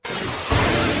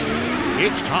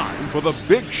It's time for The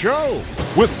Big Show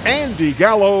with Andy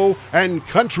Gallo and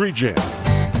Country Jim.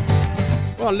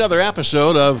 Well, another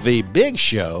episode of The Big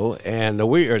Show, and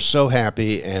we are so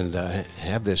happy and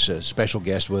have this special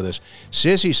guest with us,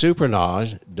 Cissy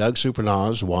Supernaw, Doug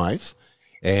Supernaw's wife.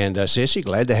 And Cissy,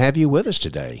 glad to have you with us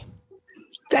today.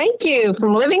 Thank you,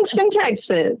 from Livingston,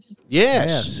 Texas.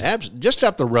 Yes. Just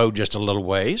up the road just a little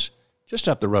ways. Just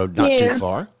up the road, not too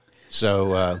far.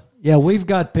 So, yeah, we've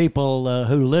got people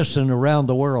who listen around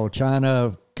the world,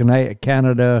 China,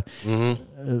 Canada,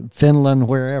 Finland,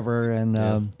 wherever,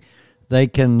 and they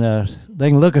can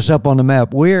look us up on the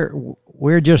map.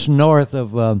 We're just north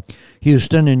of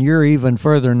Houston, and you're even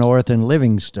further north in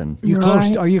Livingston.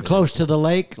 Are you close to the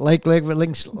lake, Lake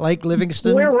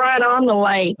Livingston? We're right on the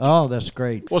lake. Oh, that's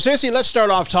great. Well, Cissy, let's start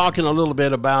off talking a little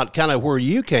bit about kind of where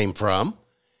you came from,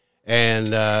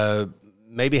 and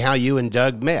maybe how you and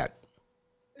Doug met.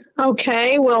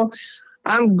 Okay, well,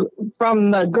 I'm from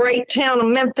the great town of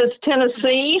Memphis,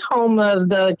 Tennessee, home of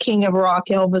the King of Rock,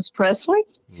 Elvis Presley.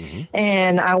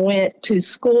 And I went to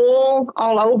school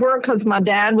all over because my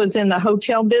dad was in the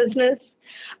hotel business.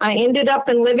 I ended up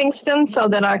in Livingston so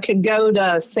that I could go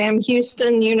to Sam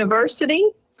Houston University.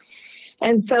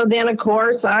 And so then, of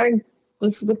course, I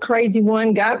was the crazy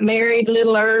one, got married a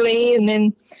little early. And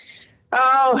then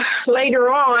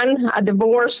later on, I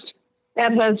divorced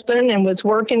that husband and was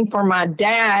working for my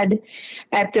dad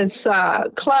at this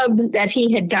club that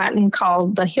he had gotten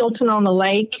called the Hilton on the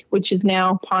Lake, which is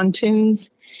now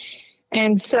Pontoons.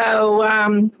 And so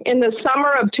in the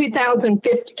summer of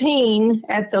 2015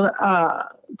 at the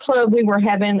club, we were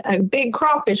having a big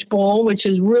crawfish boil, which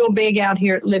is real big out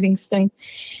here at Livingston.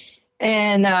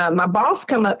 And my boss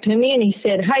come up to me and he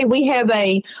said, "Hey, we have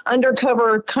a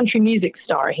undercover country music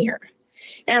star here."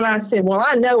 And I said, "Well,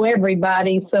 I know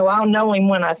everybody, so I'll know him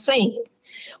when I see him."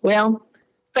 Well,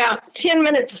 about 10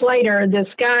 minutes later,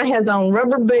 this guy has on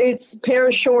rubber boots, a pair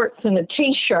of shorts, and a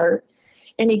T-shirt.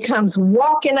 And he comes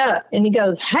walking up and he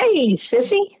goes, "Hey,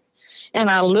 Cissy." And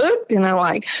I looked and I'm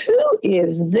like, "Who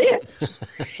is this?"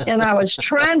 And I was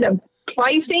trying to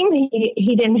place him.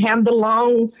 He didn't have the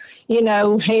long,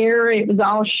 hair. It was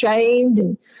all shaved.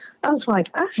 And I was like,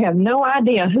 I have no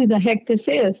idea who the heck this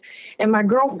is. And my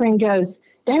girlfriend goes,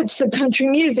 "That's the country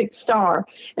music star."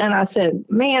 And I said,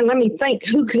 "Man, let me think,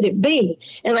 who could it be?"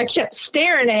 And I kept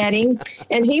staring at him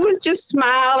and he was just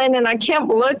smiling and I kept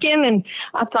looking and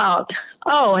I thought,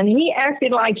 oh, and he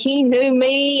acted like he knew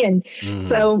me. And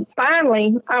so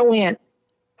finally I went,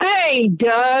 "Hey,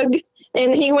 Doug."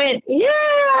 And he went,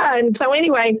 "Yeah." And so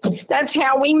anyway, that's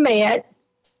how we met.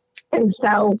 And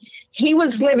so he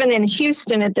was living in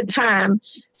Houston at the time.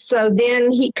 So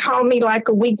then he called me like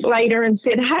a week later and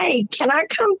said, "Hey, can I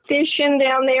come fishing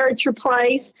down there at your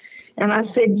place?" And I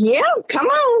said, "Yeah, come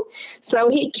on." So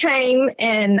he came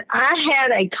and I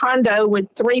had a condo with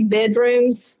 3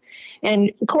 bedrooms. And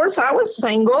of course I was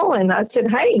single and I said,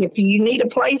 "Hey, if you need a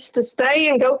place to stay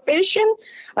and go fishing,"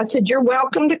 I said, "you're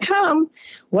welcome to come."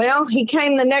 Well, he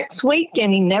came the next week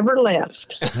and he never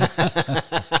left.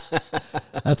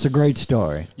 That's a great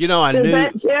story. I knew. Does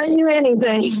that tell you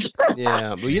anything?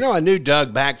 Yeah, well, I knew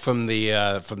Doug back from the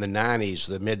 90s,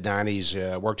 the mid 90s.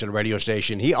 Worked at a radio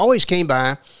station. He always came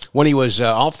by when he was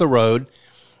off the road,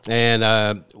 and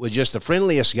was just the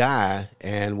friendliest guy,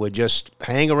 and would just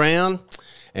hang around,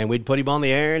 and we'd put him on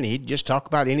the air, and he'd just talk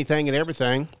about anything and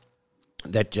everything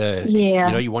that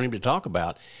you want him to talk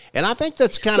about. And I think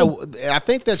that's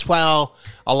that's why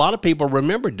a lot of people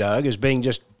remember Doug as being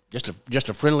just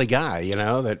a friendly guy,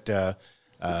 that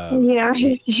yeah,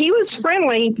 he was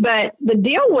friendly, but the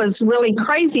deal was really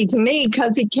crazy to me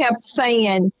because he kept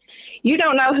saying, "You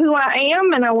don't know who I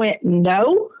am?" And I went,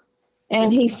 "No."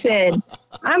 And he said,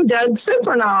 "I'm Doug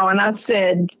Supernaw." And I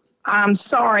said, "I'm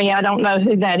sorry, I don't know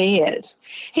who that is."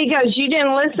 He goes, "You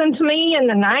didn't listen to me in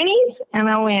the 90s? And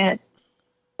I went,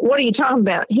 "What are you talking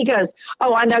about?" He goes,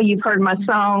 "Oh, I know you've heard my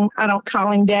song, I Don't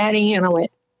Call Him Daddy." And I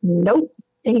went, "Nope."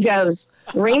 And he goes,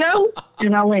 "Reno?"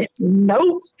 And I went,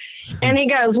 "Nope." And he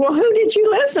goes, "Well, who did you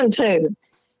listen to?"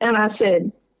 And I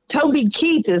said, "Toby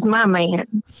Keith is my man."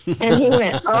 And he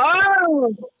went,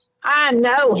 "Oh, I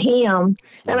know him."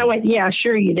 And I went, "Yeah,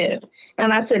 sure you do."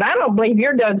 And I said, "I don't believe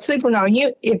you're Doug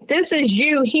Supernaw. If this is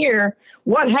you here,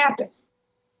 what happened?"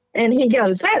 And he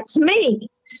goes, "That's me."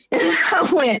 And I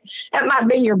went, "That might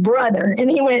be your brother." And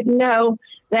he went, "No,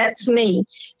 that's me."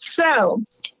 So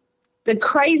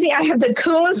I have the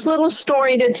coolest little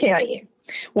story to tell you.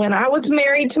 When I was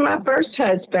married to my first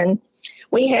husband,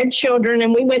 we had children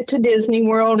and we went to Disney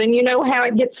World. And you know how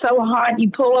it gets so hot, you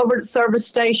pull over to the service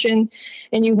station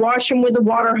and you wash them with a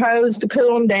water hose to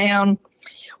cool them down.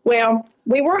 Well,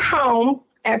 we were home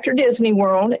after Disney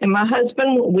World, and my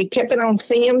husband, we kept it on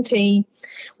CMT,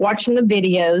 watching the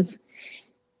videos.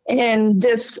 And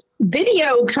this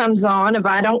video comes on of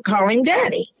I Don't Call Him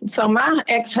Daddy. So my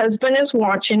ex-husband is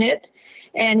watching it,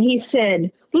 and he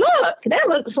said, look, that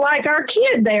looks like our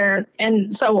kid there.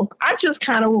 And so I just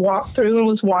kind of walked through and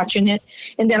was watching it,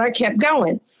 and then I kept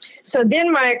going. So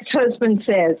then my ex-husband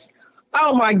says,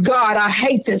 oh, my God, I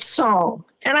hate this song.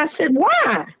 And I said,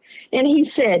 why? And he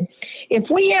said, if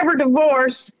we ever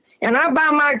divorce and I buy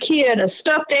my kid a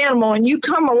stuffed animal and you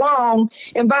come along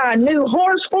and buy a new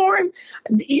horse for him,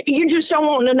 you just don't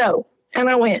want to know. And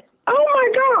I went, oh,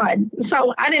 my God.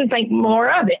 So I didn't think more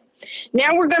of it.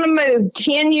 Now we're going to move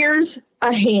 10 years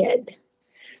ahead.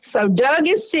 So Doug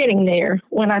is sitting there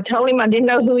when I told him I didn't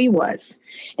know who he was.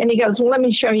 And he goes, well, let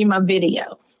me show you my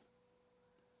video.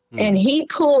 And he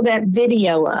pulled that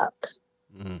video up.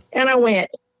 And I went,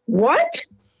 what?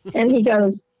 And he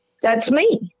goes, that's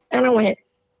me. And I went,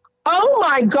 oh,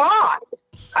 my God.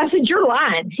 I said, you're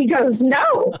lying. He goes,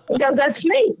 no. He goes, that's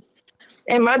me.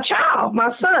 And my child, my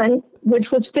son,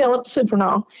 which was Philip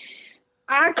Supernaw,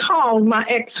 I called my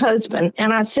ex-husband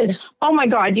and I said, oh, my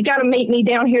God, you got to meet me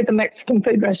down here at the Mexican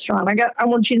food restaurant. I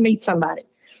want you to meet somebody.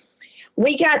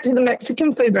 We got to the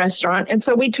Mexican food restaurant, and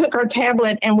so we took our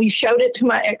tablet and we showed it to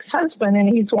my ex-husband, and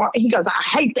he goes, I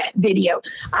hate that video.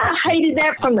 I hated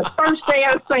that from the first day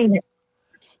I seen it.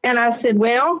 And I said,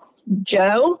 well,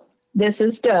 Joe, this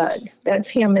is Doug. That's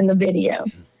him in the video.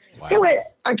 Wow. He went,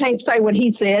 I can't say what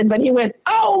he said, but he went,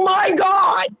 oh, my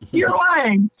God, you're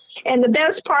lying. And the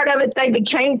best part of it, they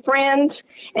became friends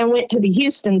and went to the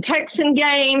Houston Texan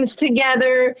games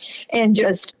together and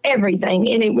just everything.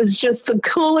 And it was just the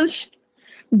coolest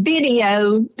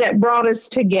video that brought us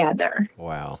together.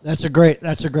 Wow. That's a great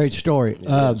story.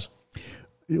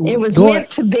 It was meant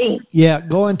to be. Yeah,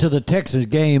 going to the Texas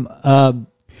game,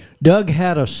 Doug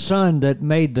had a son that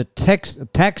made the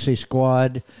taxi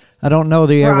squad. I don't know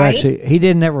that he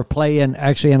didn't ever play in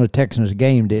a Texans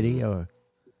game, did he? Or?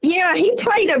 Yeah, he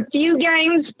played a few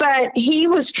games, but he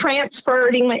was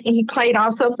transferred. He played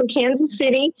also for Kansas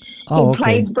City. He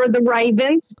played for the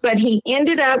Ravens, but he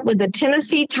ended up with the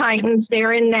Tennessee Titans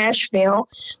there in Nashville.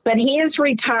 But he is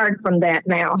retired from that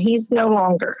now. He's no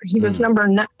longer. He was number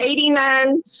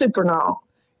 89 Supernaw.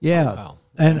 Yeah. Wow.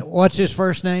 And what's his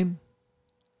first name?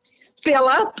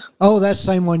 Philip. Oh, that's the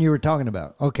same one you were talking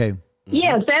about. Okay.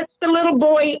 Yes, that's the little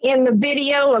boy in the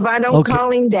video of I Don't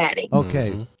Call Him Daddy.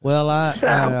 Okay. Well,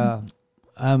 I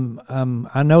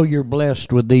know you're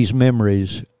blessed with these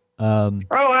memories.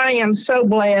 I am so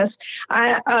blessed.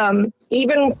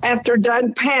 Even after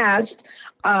Doug passed,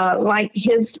 like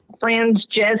his friends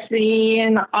Jesse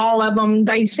and all of them,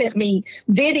 they sent me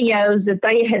videos that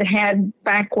they had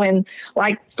back when,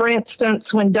 like for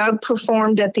instance, when Doug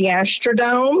performed at the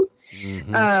Astrodome.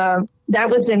 That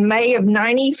was in May of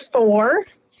 '94,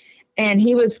 and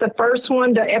he was the first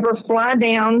one to ever fly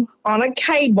down on a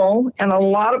cable, and a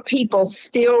lot of people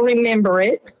still remember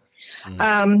it.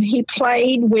 He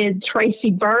played with Tracy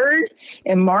Byrd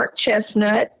and Mark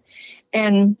Chestnut,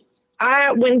 and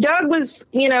when Doug was,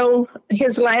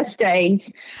 his last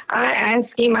days, I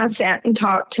asked him, I sat and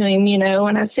talked to him,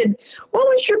 and I said, what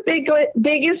was your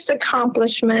biggest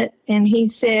accomplishment? And he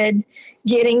said,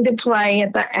 getting to play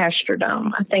at the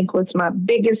Astrodome, I think was my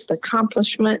biggest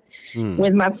accomplishment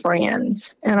with my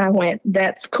friends. And I went,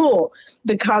 that's cool,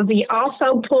 because he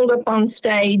also pulled up on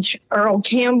stage Earl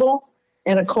Campbell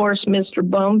and, of course, Mr.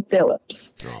 Bum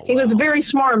Phillips. He was a very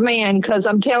smart man, because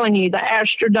I'm telling you, the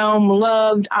Astrodome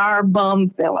loved our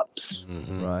Bum Phillips.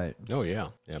 Right. Oh, yeah.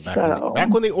 Back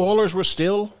when the Oilers were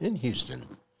still in Houston.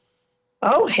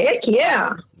 Oh, heck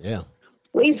yeah. Yeah.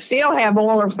 We still have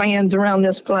Oiler fans around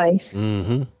this place.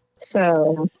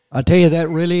 So I tell you, that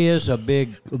really is a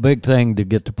big thing to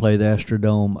get to play the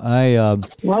Astrodome.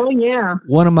 yeah.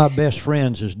 One of my best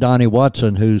friends is Donnie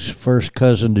Watson, who's first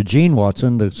cousin to Gene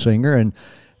Watson, the singer, and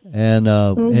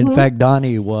in fact,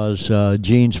 Donnie was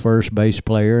Gene's first bass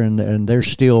player, and they're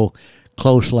still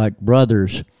close like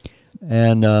brothers.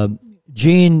 And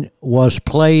Gene was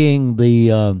playing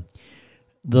the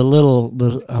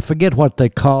I forget what they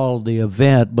called the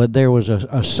event, but there was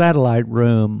a satellite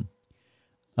room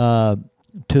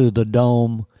to the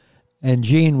dome, and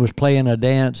Gene was playing a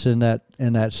dance in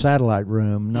that satellite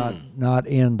room, not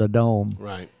in the dome.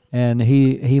 Right. And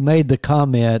he made the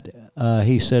comment.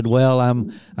 He said, "Well,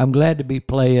 I'm glad to be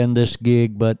playing this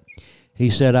gig, but," he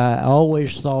said, "I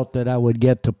always thought that I would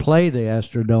get to play the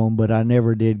Astrodome, but I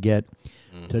never did get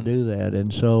to do that."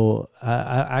 And so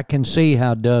I can see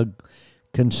how Doug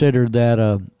considered that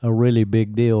a really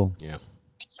big deal. Yeah.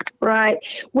 Right.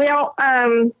 Well,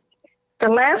 the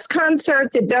last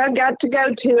concert that Doug got to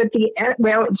go to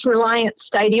it's Reliance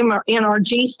Stadium or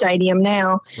NRG Stadium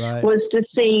now, Right. was to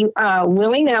see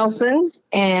Willie Nelson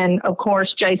and, of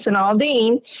course, Jason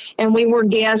Aldean. And we were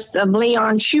guests of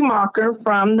Leon Schumacher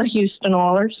from the Houston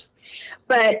Oilers.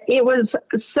 But it was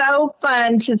so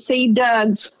fun to see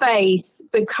Doug's face,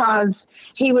 because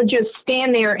he would just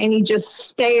stand there and he just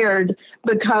stared,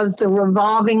 because the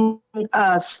revolving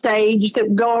stage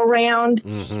that go around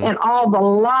and all the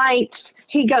lights,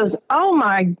 he goes, oh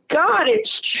my God,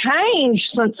 it's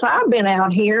changed since I've been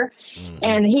out here.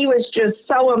 And he was just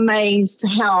so amazed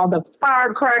how the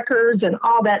firecrackers and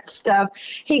all that stuff,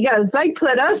 he goes, they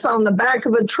put us on the back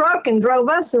of a truck and drove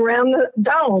us around the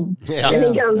dome. And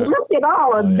he goes, look at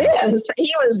all of this.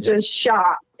 He was just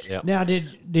shocked. Yep. Now,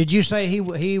 did you say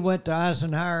he went to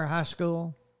Eisenhower High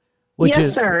School?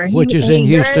 Yes, sir. Which is in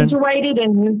Houston? Graduated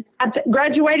in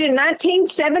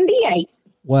 1978.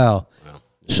 Wow.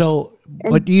 So,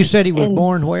 but you said he was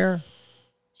born where?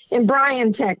 In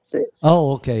Bryan, Texas.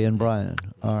 Oh, okay, in Bryan.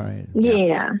 All right.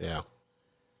 Yeah.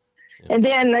 And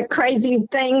then the crazy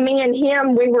thing, me and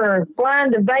him, we were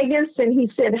flying to Vegas, and he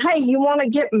said, hey, you want to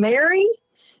get married?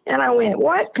 And I went,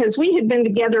 what? Because we had been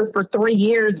together for 3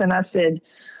 years, and I said,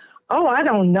 oh, I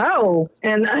don't know.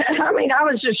 And I mean, I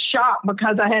was just shocked,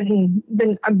 because I've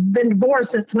been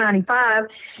divorced since 95.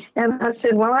 And I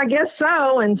said, well, I guess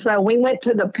so. And so we went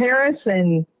to the Paris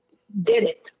and did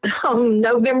it on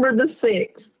November the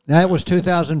 6th. That was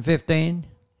 2015?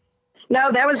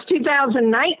 No, that was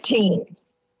 2019.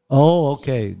 Oh,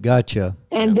 okay. Gotcha.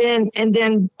 And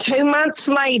then 2 months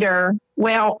later,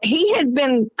 well, he had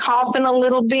been coughing a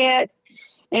little bit.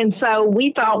 And so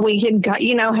we thought we had got,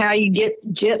 you know how you get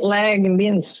jet lag and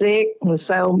being sick. And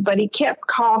so, but he kept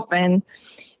coughing.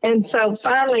 And so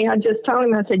finally I just told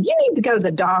him, I said, you need to go to the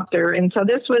doctor. And so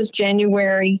this was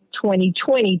January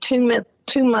 2020, 2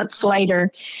 months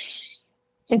later.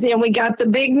 And then we got the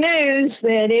big news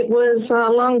that it was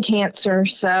lung cancer.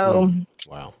 So.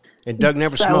 Wow. And Doug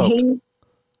never smoked.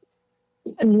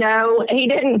 No, he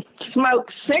didn't smoke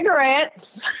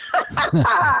cigarettes,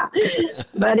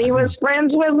 but he was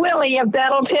friends with Willie, if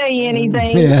that'll tell you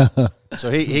anything. Yeah.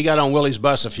 So he got on Willie's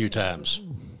bus a few times.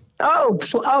 Oh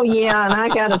yeah, and I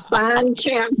got a signed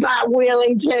cap by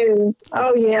Willie too.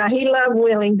 Oh yeah, he loved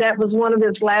Willie. That was one of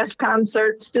his last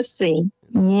concerts to see.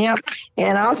 Yep.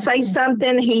 And I'll say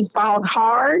something, he fought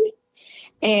hard.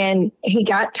 And he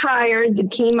got tired. The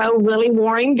chemo really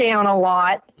wore him down a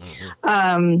lot.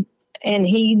 And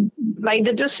he made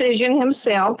the decision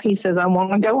himself. He says, I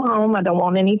want to go home. I don't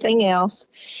want anything else.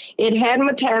 It had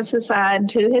metastasized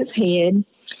to his head.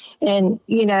 And,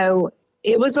 you know,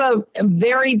 it was a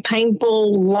very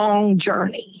painful, long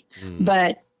journey.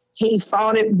 But he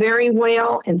fought it very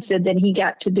well and said that he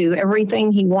got to do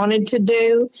everything he wanted to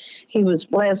do. He was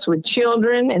blessed with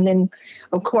children. And then,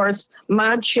 of course,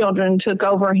 my children took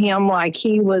over him like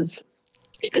he was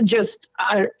just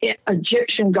an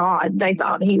Egyptian god. They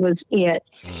thought he was it.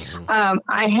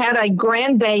 I had a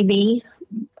grandbaby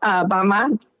by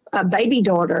my baby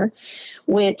daughter,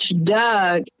 which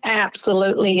Doug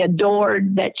absolutely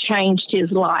adored, that changed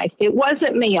his life. It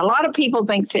wasn't me. A lot of people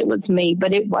think it was me,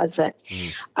 but it wasn't.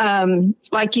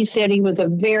 Like you said, he was a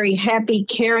very happy,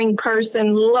 caring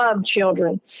person, loved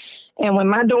children. And when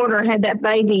my daughter had that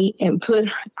baby and put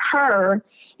her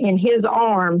in his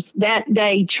arms, that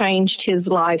day changed his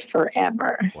life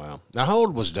forever. Wow. Now, how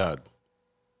old was Doug?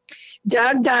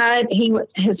 Doug died.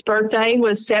 His birthday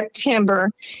was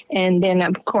September, and then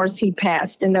of course he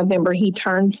passed in November. He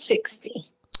turned 60.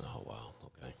 Oh wow!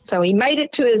 Okay. So he made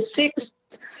it to his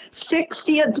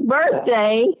 60th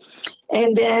birthday,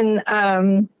 and then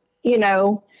you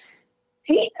know,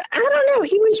 I don't know.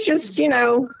 He was just, you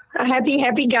know, a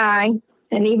happy guy,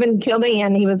 and even till the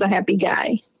end, he was a happy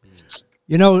guy.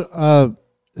 You know,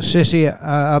 Cissy,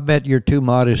 I bet you're too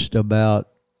modest about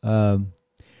the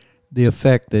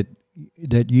effect that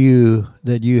you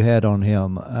had on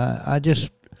him. I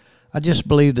just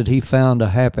believe that he found a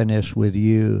happiness with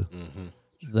you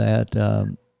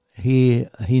that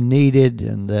he needed,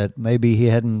 and that maybe he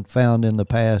hadn't found in the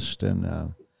past.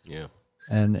 And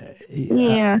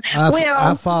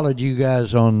I followed you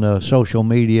guys on social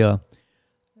media,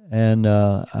 and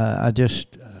I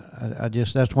just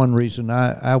that's one reason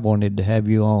I wanted to have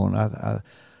you on.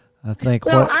 I think.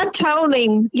 Well, I told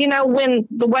him, you know, when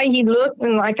the way he looked,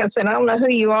 and like I said, I don't know who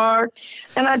you are,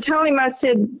 and I told him, I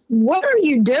said, what are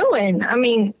you doing? I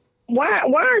mean, why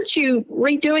aren't you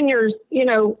redoing your, you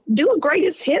know, do a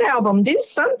greatest hit album, do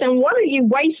something. What are you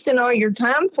wasting all your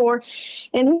time for?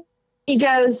 And he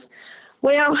goes,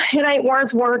 well, it ain't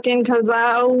worth working because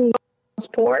I owe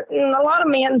sport. And a lot of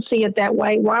men see it that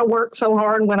way. Why work so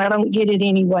hard when I don't get it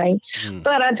anyway?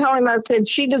 But I told him, I said,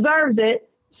 she deserves it.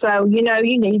 So, you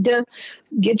need to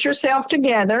get yourself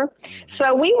together.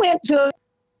 So we went to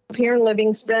here in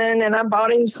Livingston, and I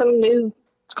bought him some new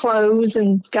clothes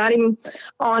and got him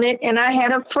on it. And I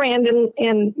had a friend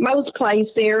in Mo's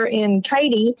place there in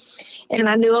Katy, and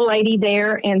I knew a lady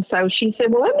there. And so she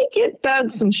said, well, let me get Doug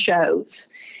some shows.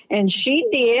 And she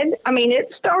did. I mean,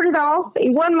 it started off,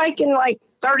 he wasn't making like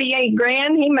 38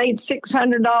 grand. He made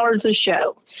 $600 a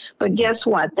show. But guess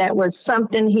what? That was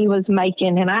something he was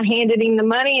making. And I handed him the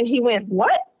money, and he went,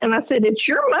 what? And I said, it's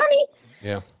your money?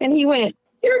 Yeah. And he went,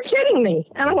 you're kidding me.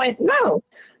 And I went, no.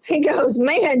 He goes,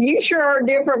 man, you sure are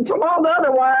different from all the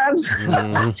other wives.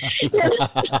 I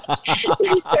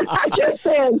just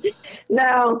said,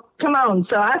 no, come on.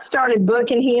 So I started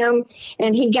booking him,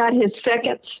 and he got his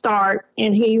second start,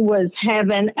 and he was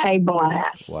having a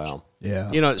blast. Wow. Yeah.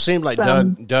 It seemed like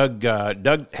Doug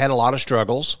had a lot of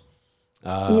struggles.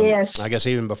 Yes. I guess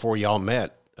even before y'all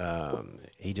met,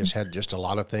 he just had just a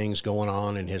lot of things going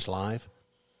on in his life.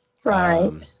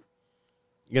 Right.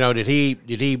 Did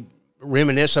he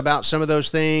reminisce about some of those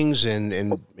things and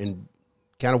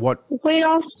kind of what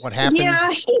happened?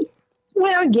 Yeah.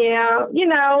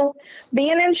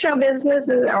 Being in show business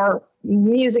or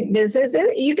music business,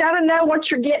 you got to know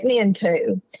what you're getting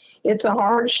into. It's a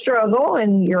hard struggle,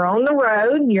 and you're on the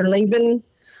road. You're leaving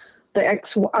the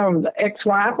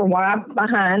ex-wife or wife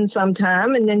behind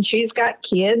sometime, and then she's got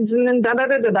kids, and then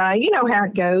da-da-da-da-da. You know how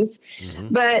it goes. Mm-hmm.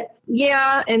 But,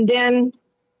 yeah, and then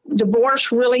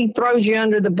divorce really throws you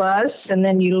under the bus, and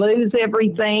then you lose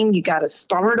everything. You got to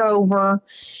start over.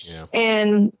 Yeah.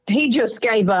 And he just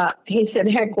gave up. He said,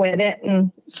 heck with it.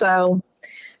 And so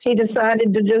he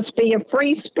decided to just be a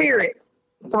free spirit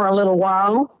for a little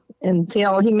while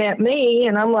until he met me.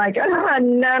 And I'm like,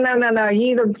 no.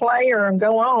 You either play or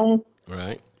go on.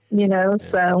 Right.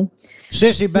 So.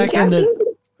 Sissy, back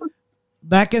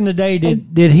in the day,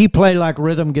 did he play like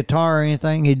rhythm guitar or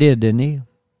anything? He did, didn't he?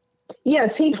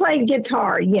 Yes, he played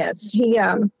guitar. Yes, he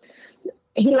learned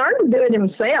to do it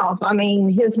himself. I mean,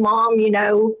 his mom,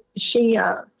 she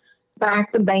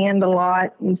backed the band a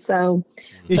lot, and so.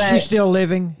 Is she still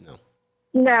living?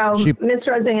 No, Miss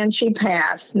Roseanne, she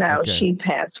passed. No, okay. She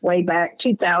passed way back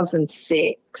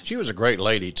 2006. She was a great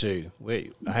lady too.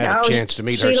 I had a chance to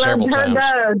meet her several times.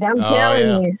 Doug, I'm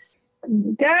telling you.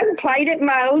 Doug played at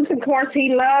Mo's. Of course,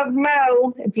 he loved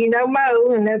Mo, if you know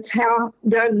Mo, and that's how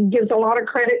Doug gives a lot of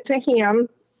credit to him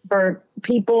for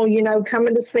people,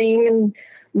 coming to see him. And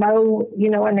Mo,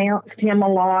 announced him a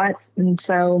lot. And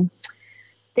so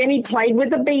then he played with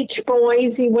the Beach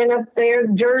Boys. He went up there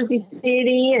to Jersey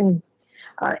City, and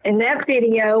in that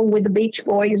video with the Beach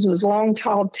Boys was Long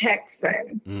Tall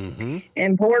Texan. Mm-hmm.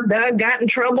 And poor Doug got in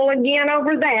trouble again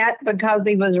over that because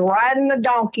he was riding the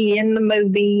donkey in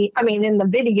the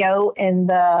video, and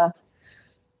the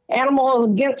Animals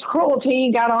Against Cruelty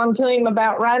got on to him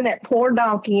about riding that poor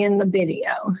donkey in the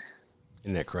video.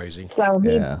 Isn't that crazy? So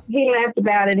he laughed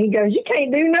about it. He goes, you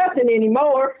can't do nothing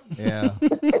anymore. Yeah.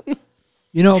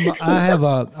 I have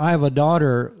a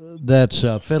daughter that's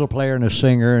a fiddle player and a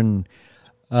singer, and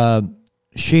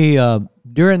she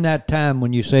during that time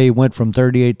when you say he went from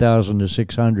 38,000 to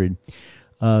 600,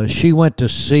 she went to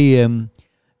see him,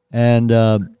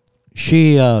 and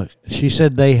she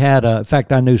said they had in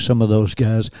fact, I knew some of those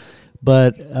guys,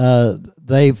 but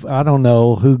I don't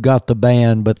know who got the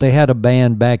band, but they had a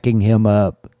band backing him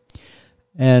up,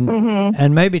 and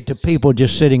and maybe to people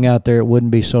just sitting out there it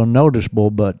wouldn't be so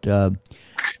noticeable, but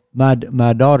my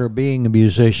daughter, being a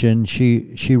musician,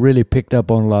 she really picked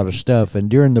up on a lot of stuff. And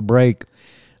during the break,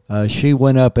 she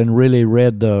went up and really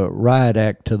read the riot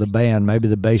act to the band, maybe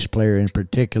the bass player in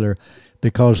particular,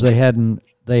 because they hadn't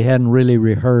really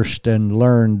rehearsed and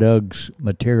learned Doug's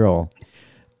material.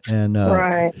 And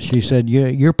she said,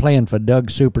 "You're playing for Doug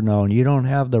Supernaw, and you don't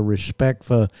have the respect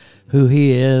for who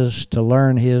he is to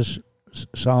learn his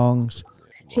songs."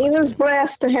 He was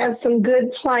blessed to have some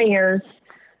good players.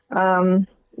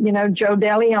 Joe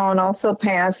DeLeon also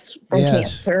passed from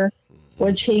cancer,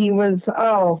 which he was,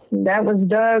 that was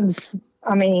Doug's,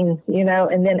 and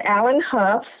then Alan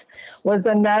Huff was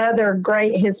another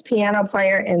great, his piano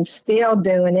player and still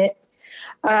doing it.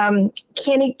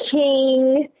 Kenny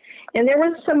King, and there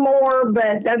was some more,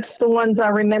 but that's the ones I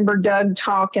remember Doug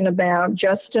talking about.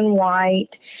 Justin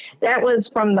White, that was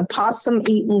from the Possum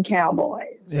Eating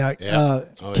Cowboys. Yeah.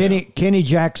 Kenny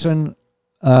Jackson.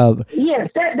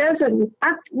 Yes, that doesn't.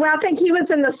 I think he was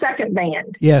in the second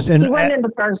band. Yes, and he wasn't in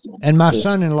the first one. And my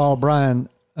son-in-law Brian,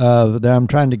 that I'm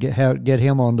trying to get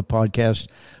him on the podcast.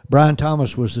 Brian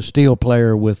Thomas was the steel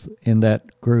player in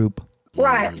that group.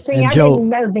 Right. See, And I Joe- didn't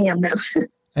know them.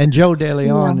 And Joe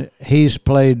DeLeon, he's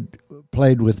played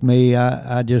with me.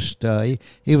 I just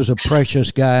he was a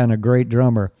precious guy and a great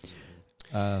drummer.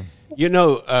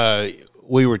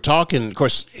 We were talking, of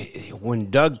course, when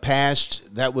Doug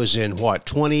passed, that was in what,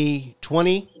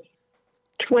 2020?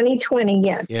 2020,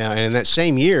 yes. Yeah, and in that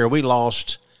same year, we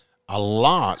lost a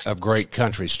lot of great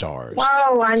country stars.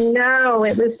 Oh, I know.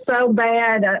 It was so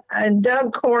bad. Doug,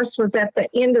 of course, was at the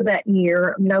end of that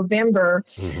year, November.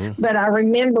 But I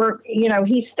remember,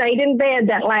 he stayed in bed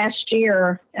that last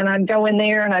year, and I'd go in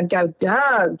there and I'd go,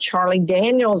 Doug, Charlie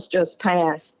Daniels just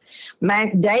passed.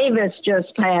 Mac Davis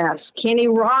just passed. Kenny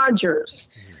Rogers,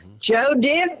 Joe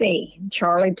Diffie,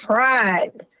 Charlie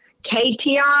Pride,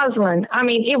 Katie Osland. I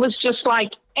mean, it was just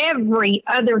like every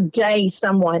other day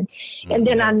someone. And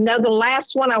then I know the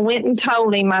last one I went and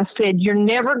told him, I said, you're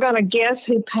never going to guess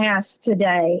who passed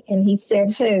today. And he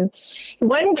said, who? He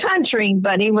wasn't country,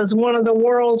 but he was one of the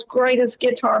world's greatest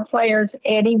guitar players,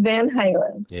 Eddie Van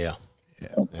Halen. Yeah.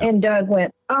 And Doug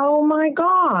went, oh my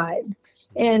God.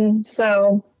 And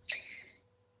so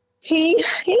he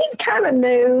kind of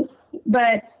knew,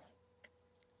 but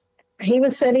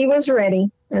said he was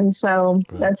ready. And so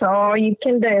that's all you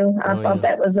can do. I thought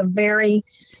that was a very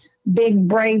big,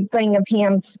 brave thing of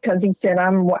him, because he said,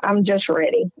 I'm just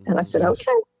ready. And I said,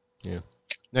 okay. Yeah.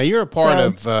 Now you're a part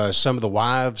of some of the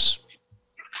wives.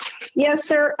 Yes,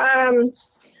 sir.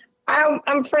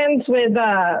 I'm friends with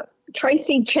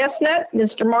Tracy Chestnut,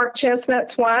 Mr. Mark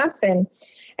Chestnut's wife. And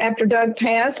after Doug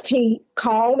passed, he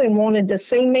called and wanted to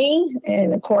see me.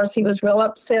 And of course, he was real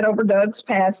upset over Doug's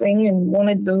passing and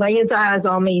wanted to lay his eyes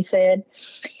on me, he said.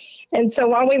 And so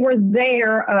while we were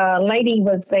there, a lady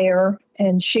was there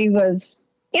and she was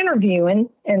interviewing.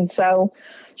 And so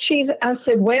I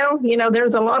said, well,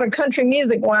 there's a lot of country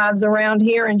music wives around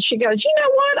here. And she goes, you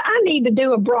know what? I need to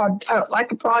do a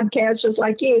broadcast just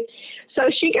like you. So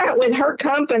she got with her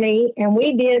company and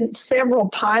we did several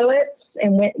pilots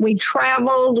and we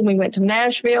traveled. We went to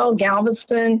Nashville,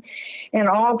 Galveston, and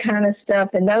all kind of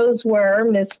stuff. And those were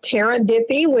Miss Tara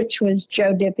Diffie, which was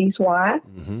Joe Diffie's wife.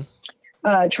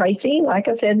 Tracy, like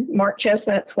I said, Mark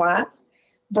Chestnut's wife.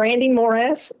 Brandy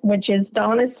Morris, which is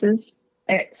Donnis's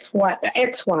ex-wife.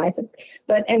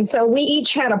 And so we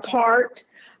each had a part.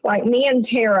 Like me and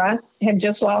Tara had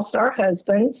just lost our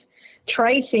husbands.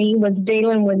 Tracy was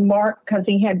dealing with Mark because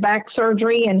he had back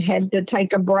surgery and had to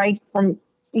take a break from,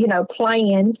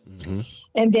 playing.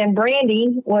 And then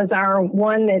Brandy was our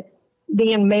one that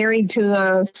being married to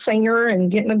a singer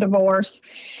and getting a divorce.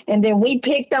 And then we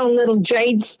picked on little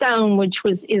Jade Stone, which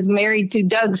is married to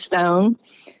Doug Stone.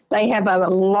 They have a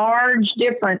large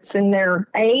difference in their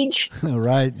age.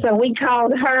 Right. So we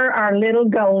called her our little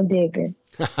gold digger.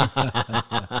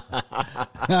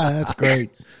 That's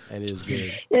great. That is good.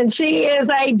 And she is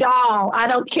a doll. I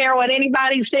don't care what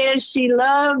anybody says. She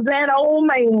loves that old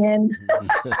man.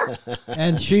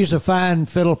 And she's a fine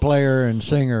fiddle player and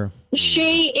singer.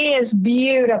 She is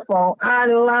beautiful. I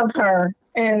love her.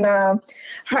 And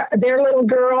their little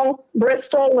girl,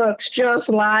 Bristol, looks just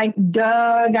like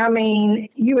Doug. I mean,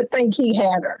 you would think he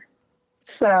had her.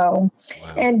 So,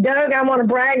 And Doug, I want to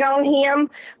brag on him.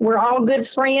 We're all good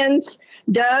friends.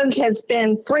 Doug has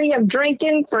been free of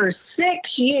drinking for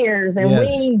 6 years, and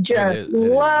we just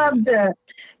love to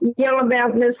yell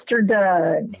about Mr.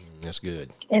 Doug. That's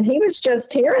good. And he was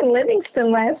just here in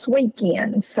Livingston last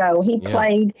weekend, so he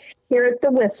played here at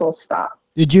the Whistle Stop.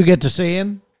 Did you get to see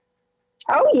him?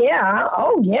 Oh,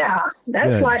 yeah.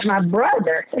 That's Good. like my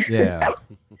brother. Yeah,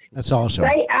 that's awesome.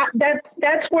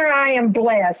 That's where I am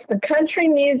blessed. The country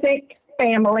music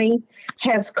family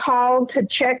has called to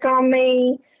check on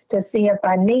me, to see if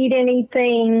I need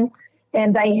anything,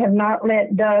 and they have not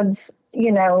let Doug's,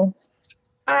 they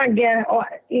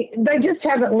just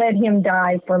haven't let him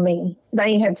die for me.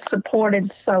 They have supported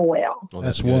so well. Well,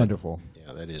 that's good. wonderful.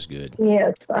 Yeah, that is good.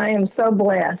 Yes, I am so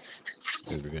blessed.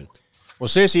 Very good. Well,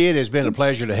 Cissy, it has been a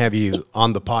pleasure to have you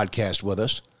on the podcast with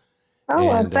us. Oh,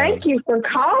 well, thank you for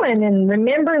calling and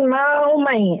remembering my old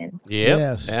man. Yep,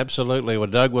 Yes. absolutely. Well,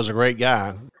 Doug was a great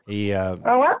guy. He I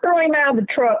threw him out of the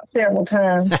truck several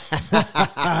times.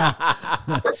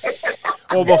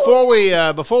 Well,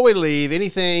 before we leave,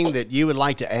 anything that you would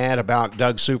like to add about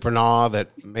Doug Supernaw that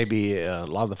maybe a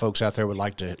lot of the folks out there would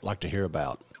like to hear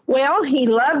about? Well, he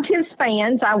loved his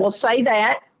fans. I will say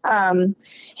that.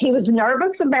 He was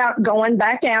nervous about going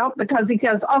back out because he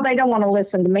goes, oh, they don't want to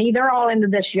listen to me. They're all into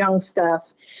this young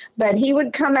stuff. But he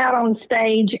would come out on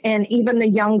stage and even the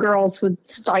young girls would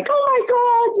like,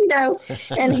 oh my God,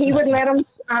 and he would let them,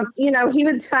 he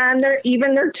would sign their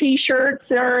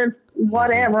T-shirts or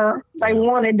whatever they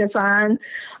wanted to sign.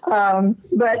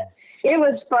 But it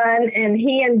was fun, and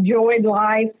he enjoyed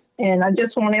life. And I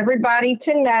just want everybody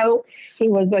to know he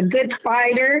was a good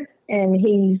fighter, and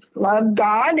he loved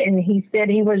God, and he said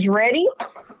he was ready.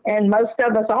 And most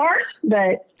of us aren't,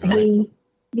 but he,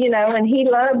 and he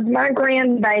loved my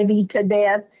grandbaby to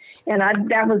death. And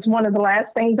that was one of the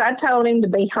last things I told him, to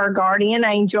be her guardian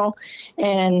angel.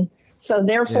 And so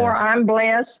therefore I'm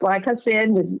blessed, like I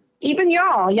said, with even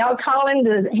y'all calling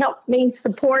to help me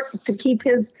support, to keep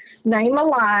his name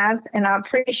alive. And I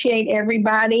appreciate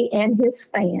everybody and his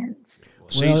fans.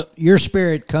 Well, your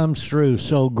spirit comes through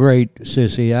so great,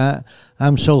 Cissy.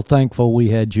 I'm so thankful we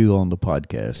had you on the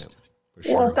podcast.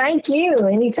 Sure. Well, thank you.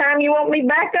 Anytime you want me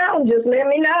back on, just let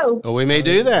me know. Well, we may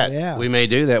do that. Yeah. We may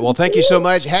do that. Well, thank you so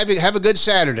much. Have a good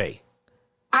Saturday.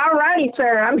 All righty,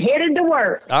 sir. I'm headed to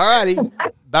work. All righty.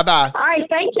 Bye-bye. All right.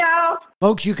 Thank y'all.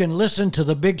 Folks, you can listen to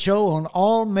The Big Show on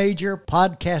all major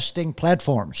podcasting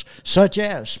platforms, such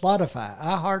as Spotify,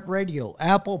 iHeartRadio,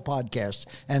 Apple Podcasts,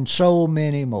 and so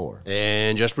many more.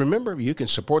 And just remember, you can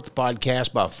support the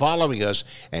podcast by following us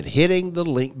and hitting the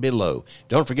link below.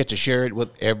 Don't forget to share it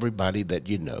with everybody that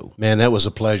you know. Man, that was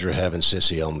a pleasure having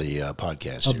Cissy on the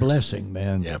podcast. A blessing,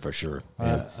 man. Yeah, for sure.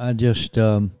 Yeah. I just,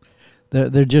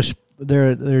 they're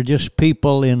just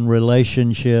people in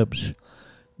relationships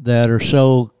that are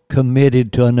so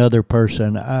committed to another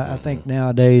person. I think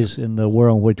nowadays in the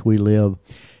world in which we live,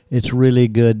 it's really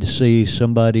good to see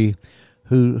somebody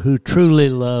who truly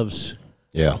loves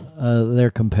their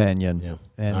companion. Yeah,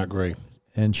 and I agree.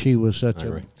 And she was so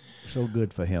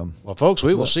good for him. Well, folks,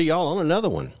 we will see y'all on another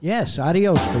one. Yes,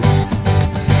 adios.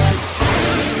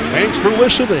 Thanks for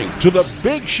listening to The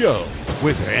Big Show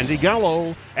with Andy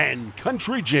Gallo and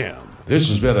Country Jim. This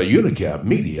has been a Unicap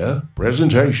Media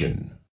presentation.